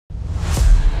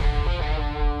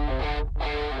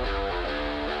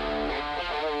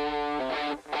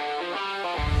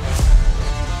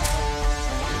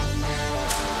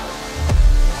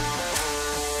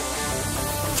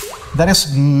There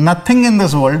is nothing in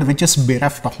this world which is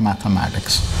bereft of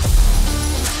mathematics.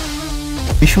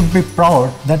 We should be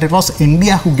proud that it was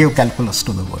India who gave calculus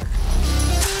to the world.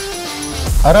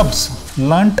 Arabs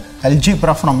learnt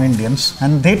algebra from Indians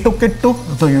and they took it to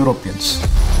the Europeans.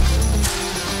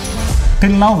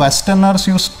 Till now, Westerners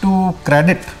used to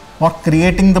credit for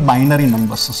creating the binary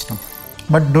number system.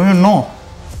 But do you know,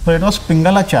 so it was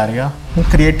Pingalacharya who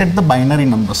created the binary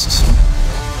number system.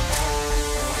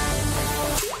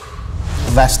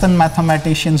 Western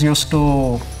mathematicians used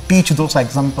to teach those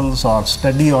examples or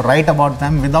study or write about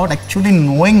them without actually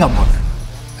knowing about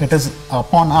it. It is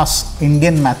upon us,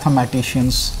 Indian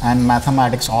mathematicians and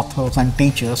mathematics authors and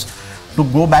teachers, to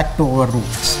go back to our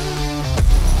roots.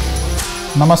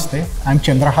 Namaste, I'm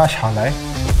Chandrahas Halai.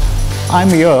 I'm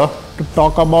here to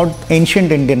talk about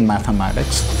ancient Indian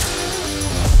mathematics.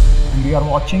 And we are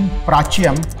watching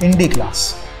Prachyam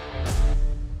Indiclass.